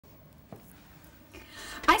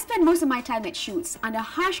I spend most of my time at shoots under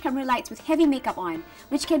harsh camera lights with heavy makeup on,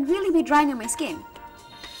 which can really be drying on my skin.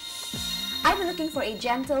 I've been looking for a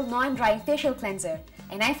gentle, non-drying facial cleanser,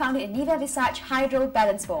 and I found it in Nivea Visage Hydro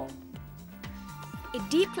Balance Foam. It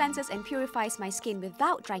deep cleanses and purifies my skin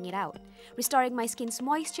without drying it out, restoring my skin's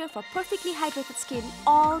moisture for perfectly hydrated skin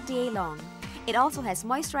all day long. It also has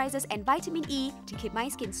moisturizers and vitamin E to keep my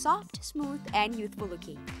skin soft, smooth, and youthful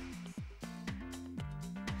looking.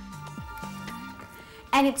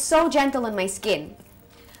 And it's so gentle on my skin.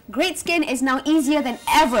 Great skin is now easier than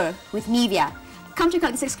ever with Nivea. Come check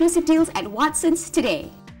out these exclusive deals at Watson's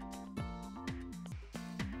today.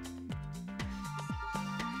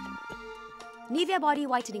 Nivea Body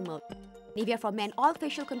Whitening Mode, Nivea for Men All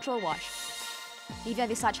Facial Control Wash, Nivea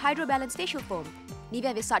Visage Hydro Balance Facial Foam,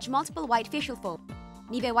 Nivea Visage Multiple White Facial Foam,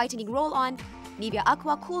 Nivea Whitening Roll On, Nivea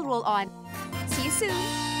Aqua Cool Roll On. See you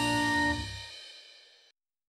soon!